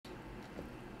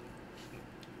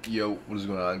Yo, what is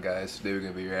going on, guys? Today we're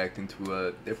gonna be reacting to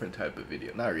a different type of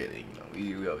video. Not really,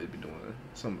 we always be doing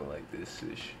something like this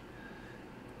ish,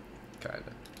 kinda.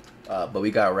 But we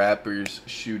got rappers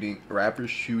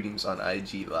shootings on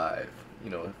IG Live. You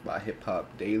know, by Hip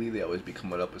Hop Daily, they always be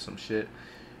coming up with some shit.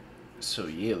 So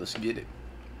yeah, let's get it.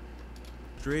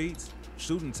 Streets,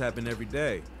 shootings happen every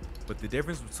day. But the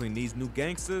difference between these new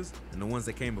gangsters and the ones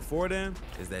that came before them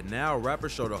is that now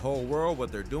rappers show the whole world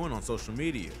what they're doing on social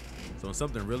media. So when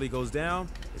something really goes down,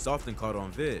 it's often caught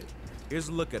on vid. Here's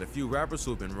a look at a few rappers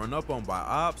who have been run up on by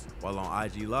ops while on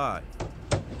IG Live.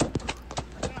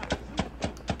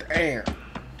 Damn.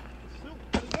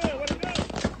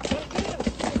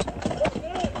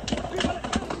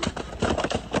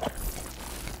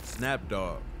 Snap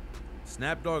Dogg.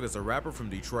 Snap Dogg is a rapper from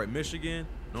Detroit, Michigan,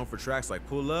 known for tracks like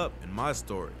Pull Up and My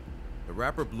Story. The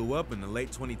rapper blew up in the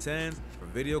late 2010s for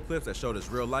video clips that showed his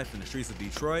real life in the streets of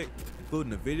Detroit,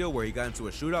 including a video where he got into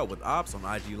a shootout with ops on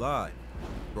IG Live.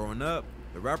 Growing up,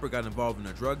 the rapper got involved in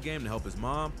a drug game to help his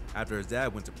mom after his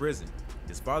dad went to prison.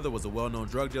 His father was a well-known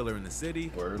drug dealer in the city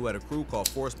who had a crew called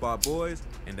 4 Spot Boys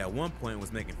and at one point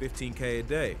was making $15K a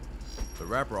day. The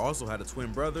rapper also had a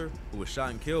twin brother who was shot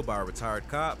and killed by a retired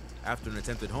cop after an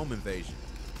attempted home invasion.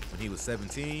 When he was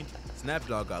 17, Snap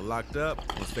Dogg got locked up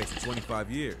and was facing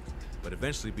 25 years, but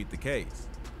eventually beat the case.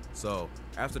 So,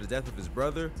 after the death of his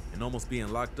brother and almost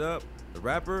being locked up, the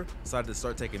rapper decided to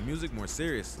start taking music more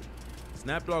seriously.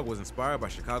 Snap Dogg was inspired by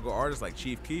Chicago artists like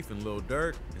Chief Keef and Lil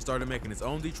Durk and started making his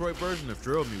own Detroit version of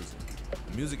drill music.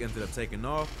 The music ended up taking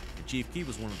off, and Chief Keef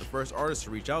was one of the first artists to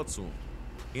reach out to him.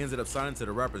 He ended up signing to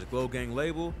the rapper's Glow Gang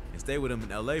label and stayed with him in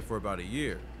LA for about a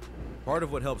year. Part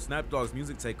of what helped Snap Dogg's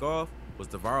music take off was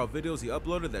the viral videos he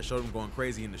uploaded that showed him going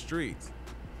crazy in the streets.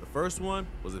 The first one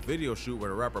was a video shoot where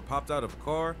the rapper popped out of a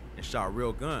car and shot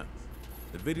real guns.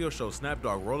 The video shows Snap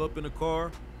Dogg roll up in a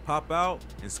car, pop out,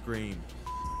 and scream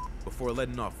before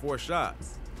letting off 4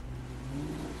 shots.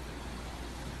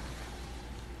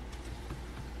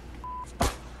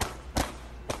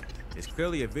 It's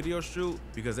clearly a video shoot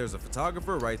because there's a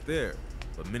photographer right there,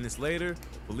 but minutes later,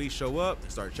 police show up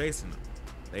and start chasing them.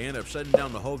 They end up shutting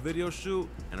down the whole video shoot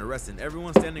and arresting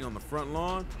everyone standing on the front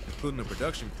lawn, including the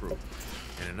production crew.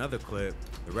 In another clip,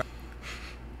 the rapper.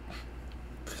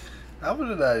 How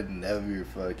did I never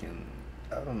fucking...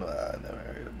 I don't know how I never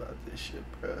heard about this shit,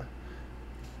 bruh.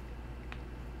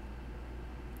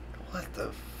 What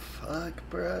the fuck,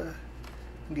 bruh?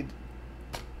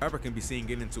 Rapper can be seen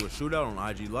getting into a shootout on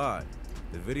IG Live.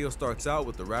 The video starts out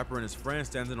with the rapper and his friend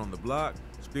standing on the block,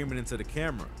 screaming into the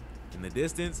camera. In the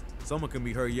distance, someone can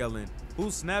be heard yelling,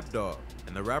 "Who's Snap Dogg?"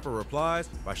 And the rapper replies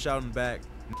by shouting back,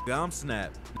 "Nigga, I'm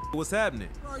Snap. What's happening?"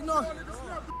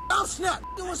 I'm Snap.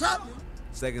 What's happening?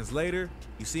 Seconds later,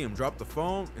 you see him drop the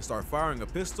phone and start firing a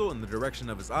pistol in the direction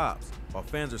of his ops, while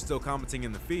fans are still commenting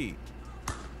in the feed.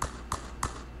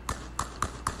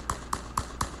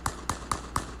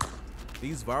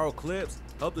 These viral clips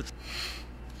help the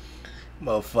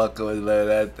Motherfucker was let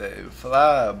that thing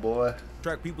fly, boy.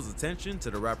 attract people's attention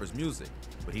to the rapper's music,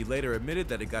 but he later admitted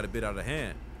that it got a bit out of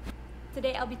hand.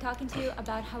 Today I'll be talking to you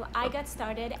about how I got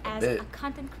started as a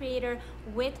content creator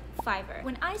with Fiverr.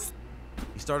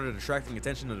 He started attracting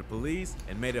attention to the police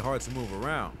and made it hard to move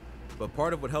around. But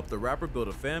part of what helped the rapper build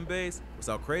a fan base was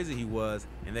how crazy he was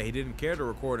and that he didn't care to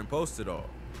record and post it all.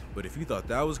 But if you thought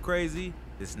that was crazy,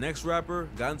 this next rapper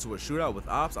got into a shootout with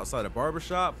ops outside a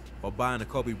barbershop while buying a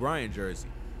Kobe Bryant jersey.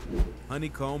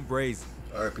 Honeycomb Brazy.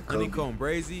 Honeycomb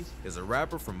Brazy is a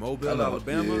rapper from Mobile,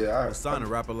 Alabama, who signed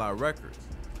to Rap-A-Lot Records.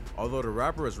 Although the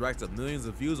rapper has racked up millions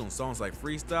of views on songs like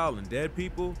Freestyle and Dead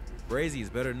People, Brazy is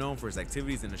better known for his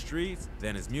activities in the streets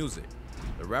than his music.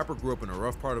 The rapper grew up in a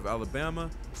rough part of Alabama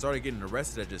and started getting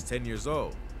arrested at just 10 years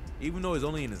old. Even though he's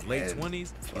only in his late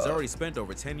 20s, he's already spent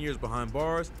over 10 years behind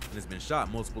bars and has been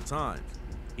shot multiple times.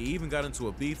 He even got into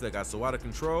a beef that got so out of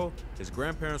control, his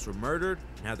grandparents were murdered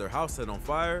and had their house set on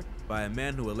fire by a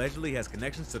man who allegedly has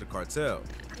connections to the cartel.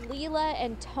 Leila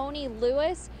and Tony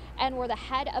Lewis, and were the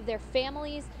head of their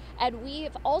families. And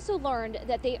we've also learned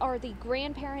that they are the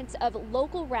grandparents of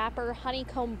local rapper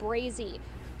Honeycomb Brazy.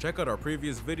 Check out our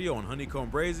previous video on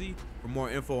Honeycomb Brazy for more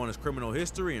info on his criminal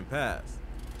history and past.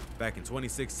 Back in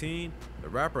 2016, the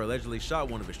rapper allegedly shot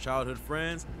one of his childhood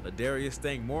friends, Ladarius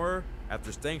Stank Moorer,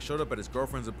 after Stank showed up at his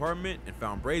girlfriend's apartment and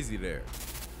found Brazy there.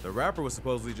 The rapper was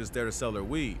supposedly just there to sell her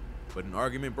weed, but an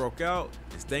argument broke out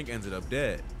and Stank ended up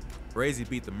dead. Brazy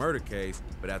beat the murder case,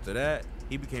 but after that,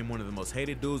 he became one of the most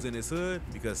hated dudes in his hood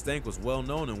because Stank was well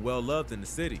known and well loved in the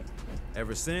city.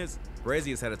 Ever since, Brazy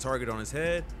has had a target on his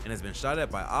head and has been shot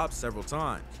at by ops several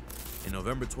times. In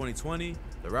November 2020,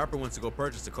 the rapper went to go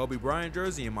purchase a Kobe Bryant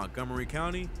jersey in Montgomery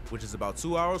County, which is about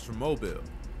 2 hours from Mobile.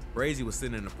 Brazy was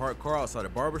sitting in a parked car outside a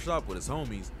barbershop with his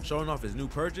homies, showing off his new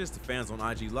purchase to fans on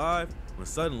IG Live, when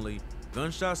suddenly,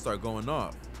 gunshots start going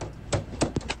off.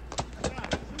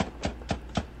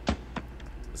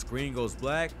 The screen goes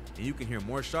black, and you can hear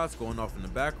more shots going off in the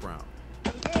background.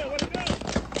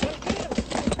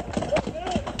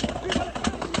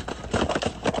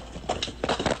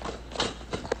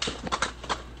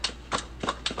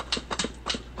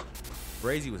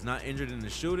 Brazy was not injured in the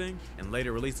shooting and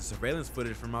later released the surveillance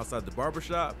footage from outside the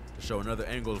barbershop to show another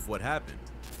angle of what happened.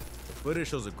 The footage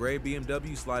shows a gray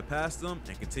BMW slide past them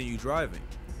and continue driving.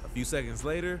 A few seconds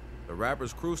later, the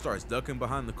rapper's crew starts ducking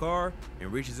behind the car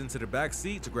and reaches into the back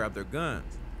seat to grab their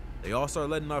guns. They all start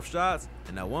letting off shots,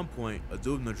 and at one point, a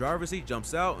dude in the driver's seat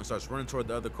jumps out and starts running toward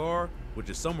the other car, which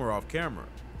is somewhere off camera.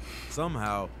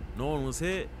 Somehow, no one was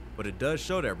hit, but it does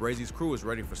show that Brazy's crew is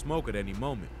ready for smoke at any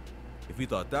moment. If you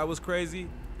thought that was crazy,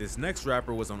 this next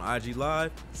rapper was on IG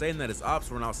Live saying that his ops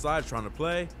were outside trying to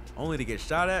play, only to get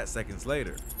shot at seconds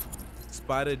later.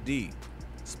 Spider D.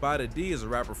 Spider D is a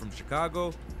rapper from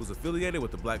Chicago who's affiliated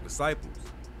with the Black Disciples.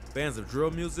 Fans of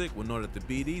drill music will know that the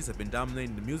BDs have been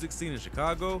dominating the music scene in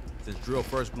Chicago since drill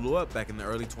first blew up back in the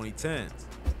early 2010s.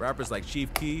 Rappers like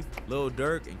Chief Keef, Lil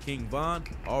Durk, and King Von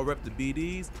all rep the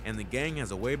BDs, and the gang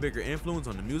has a way bigger influence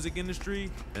on the music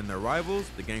industry than their rivals,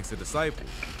 the Gangsta Disciples.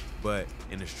 But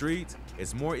in the streets,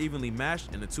 it's more evenly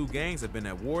matched, and the two gangs have been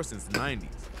at war since the 90s.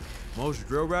 Most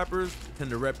drill rappers tend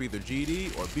to rep either GD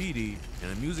or BD,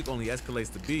 and the music only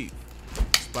escalates the beef.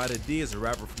 Spider D is a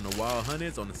rapper from the Wild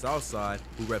Hundreds on the south side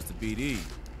who reps the BD. He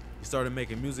started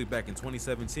making music back in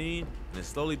 2017 and has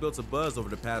slowly built a buzz over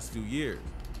the past few years.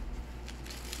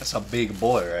 That's a big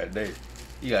boy right there.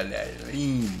 He got that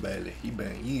lean belly. He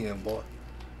been eating, boy.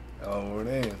 Oh,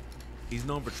 damn. He's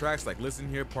known for tracks like Listen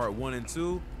Here Part 1 and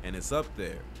 2, and it's up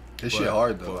there. This shit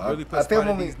hard though. What really put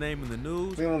Spider D's name in the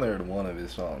news, I think I only heard one of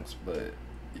his songs, but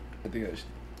I think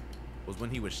was when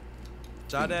he was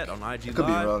shot at on IG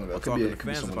Live while talking to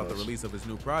fans about the release of his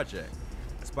new project.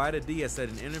 Spider D has said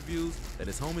in interviews that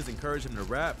his homies encouraged him to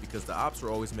rap because the ops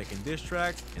were always making diss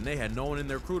tracks and they had no one in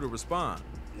their crew to respond.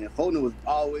 And Foden was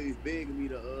always begging me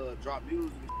to drop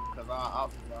music because our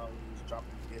ops was always dropping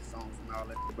diss songs and all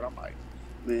that. But I'm like,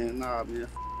 man, nah, man.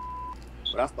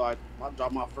 But I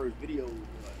dropped my first video.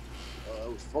 It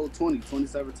was 4/20,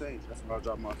 2017. That's when I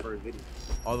dropped my first video.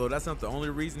 Although that's not the only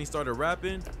reason he started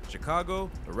rapping, Chicago,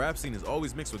 the rap scene is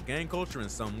always mixed with gang culture in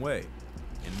some way.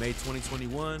 In May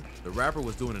 2021, the rapper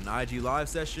was doing an IG Live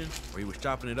session where he was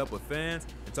chopping it up with fans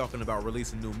and talking about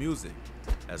releasing new music.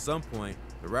 At some point,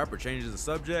 the rapper changes the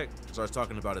subject and starts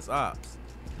talking about his ops.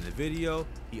 In the video,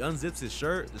 he unzips his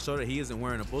shirt to show that he isn't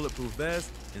wearing a bulletproof vest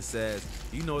and says,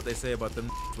 "You know what they say about them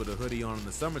with a hoodie on in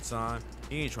the summertime,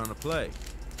 he ain't trying to play."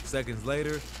 Seconds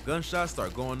later, gunshots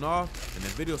start going off and the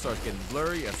video starts getting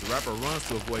blurry as the rapper runs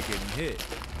to avoid getting hit.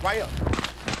 Right up.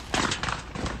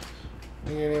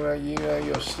 You got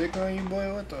your stick on you,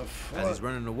 boy? What the fuck? As he's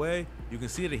running away, you can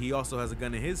see that he also has a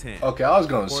gun in his hand. Okay, I was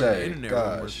gonna say,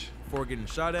 rumors, before getting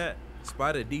shot at,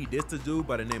 Spider D dissed a dude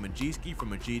by the name of G-Ski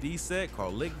from a GD set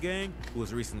called Lick Gang, who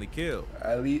was recently killed.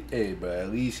 At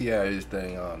least he had his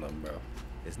thing on him, bro.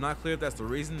 It's not clear if that's the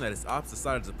reason that his ops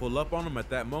decided to pull up on him at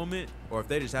that moment, or if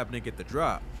they just happened to get the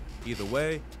drop. Either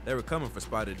way, they were coming for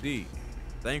Spider D.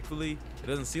 Thankfully, it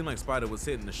doesn't seem like Spider was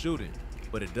hitting the shooting,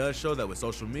 but it does show that with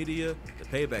social media, the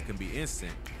payback can be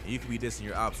instant, and you can be dissing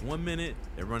your ops 1 minute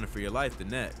and running for your life the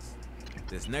next.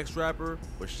 This next rapper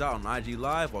was shot on IG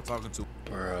Live while talking to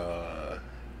Bruh.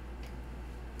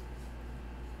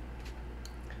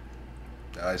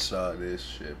 I saw this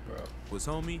shit, bro. His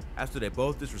homie after they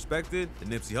both disrespected the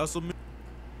Nipsey Hussle.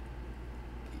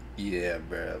 Yeah,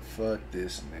 bro. Fuck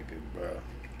this nigga, bro.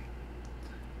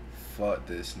 Fuck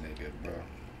this nigga, bro.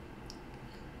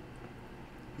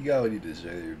 You got what you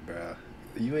deserve, bro.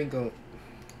 You ain't gonna. What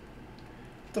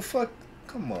the fuck?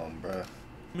 Come on, bro.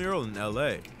 Mural in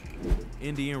LA.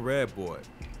 Indian Red Boy.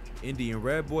 Indian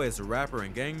Red Boy is a rapper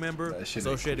and gang member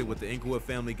associated with the Inglewood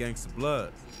family Gangsta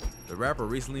Bloods. The rapper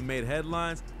recently made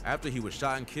headlines after he was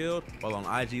shot and killed while on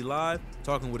IG Live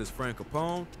talking with his friend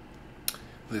Capone.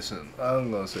 Listen, I'm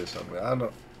gonna say something. I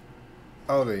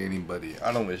don't think anybody.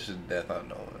 I don't wish his death on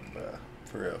no one, bro.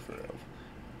 For real, for real.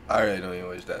 I really don't even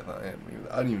wish death on him.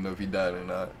 I don't even know if he died or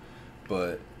not.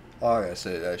 But all I gotta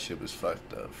say, that shit was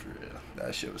fucked up, for real.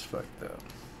 That shit was fucked up.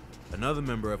 Another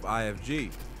member of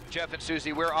IFG. Jeff and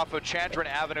Susie, we're off of Chandran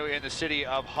Avenue in the city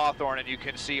of Hawthorne, and you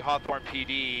can see Hawthorne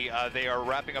PD. They are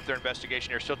wrapping up their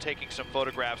investigation. They're still taking some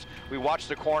photographs. We watched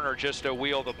the coroner just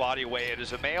wheel the body away. It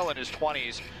is a male in his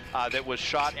 20s that was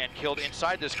shot and killed.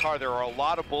 Inside this car, there are a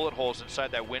lot of bullet holes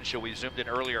inside that windshield. We zoomed in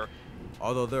earlier.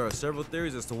 Although there are several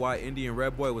theories as to why Indian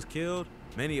Red Boy was killed,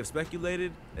 many have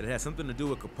speculated that it had something to do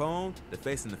with Capone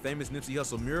defacing the famous Nipsey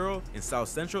Hussle mural in South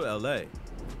Central LA.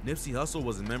 Nipsey Hussle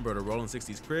was a member of the Rolling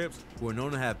 60s Crips who were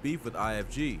known to have beef with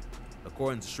IFG.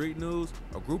 According to Street News,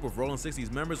 a group of Rolling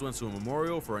 60s members went to a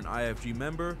memorial for an IFG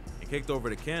member and kicked over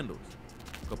the candles.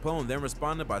 Capone then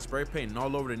responded by spray painting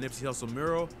all over the Nipsey Hussle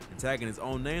mural and tagging his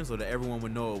own name so that everyone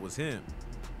would know it was him.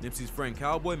 Nipsey's friend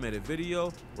Cowboy made a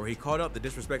video where he called out the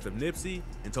disrespect of Nipsey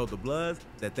and told the Bloods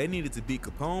that they needed to beat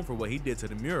Capone for what he did to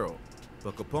the mural.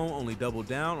 But Capone only doubled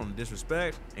down on the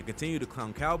disrespect and continued to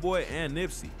clown Cowboy and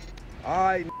Nipsey.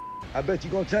 Alright, I bet you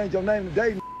gonna change your name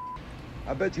today.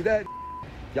 I bet you that.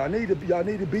 Y'all need to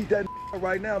beat that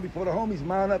right now before the homies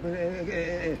mount up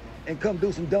and come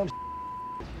do some dumb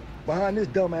behind this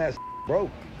dumb ass,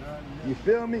 bro. You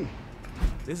feel me?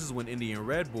 This is when Indian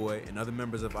Red Boy and other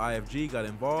members of IFG got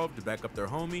involved to back up their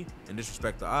homie and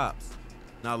disrespect the ops.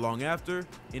 Not long after,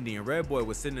 Indian Red Boy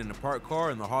was sitting in a parked car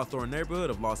in the Hawthorne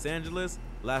neighborhood of Los Angeles,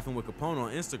 laughing with Capone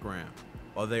on Instagram.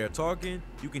 While they are talking,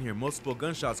 you can hear multiple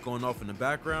gunshots going off in the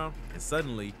background, and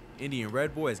suddenly, Indian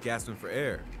Red Boy is gasping for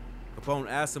air. Capone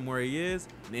asks him where he is,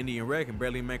 and Indian Red can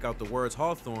barely make out the words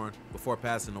Hawthorne before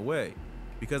passing away.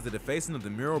 Because the defacing of the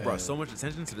mural brought so much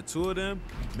attention to the two of them,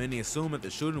 many assume that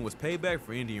the shooting was payback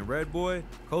for Indian Red Boy,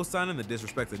 co-signing the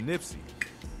disrespect of Nipsey.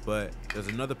 But there's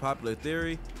another popular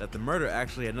theory that the murder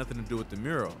actually had nothing to do with the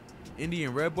mural.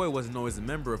 Indian Red Boy wasn't always a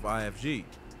member of IFG.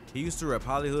 He used to rep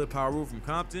Hollywood Power Rule from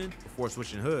Compton before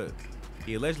switching hoods.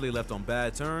 He allegedly left on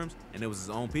bad terms, and it was his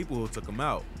own people who took him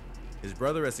out. His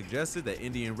brother has suggested that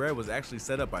Indian Red was actually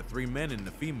set up by 3 men and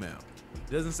a female.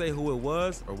 He doesn't say who it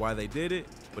was or why they did it,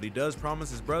 but he does promise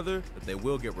his brother that they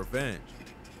will get revenge.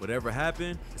 Whatever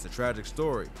happened, it's a tragic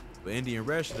story, but Indian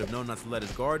Red should have known not to let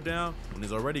his guard down when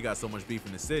he's already got so much beef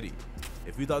in the city.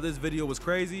 If you thought this video was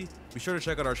crazy, be sure to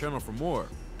check out our channel for more.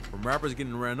 From rappers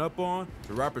getting ran up on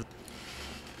to rappers.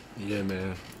 Yeah,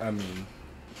 man. I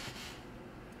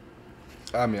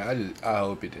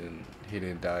hope he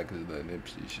didn't die because of the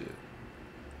Nipsey shit.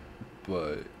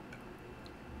 But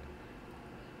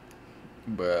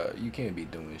bruh, you can't be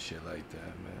doing shit like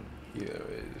that, man. You know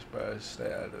it is, bro.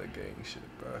 Stay out of the gang shit,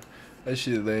 bro. That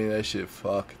shit lame. That shit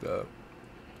fucked up.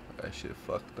 That shit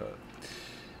fucked up.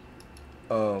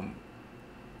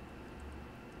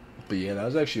 But yeah, that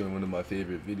was actually one of my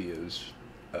favorite videos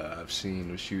I've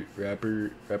seen was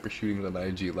rapper shootings on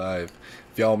IG Live.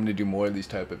 If y'all want me to do more of these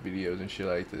type of videos and shit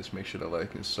like this, make sure to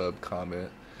like and sub, comment,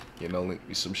 you know, link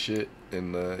me some shit,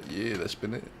 and yeah, that's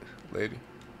been it. Later.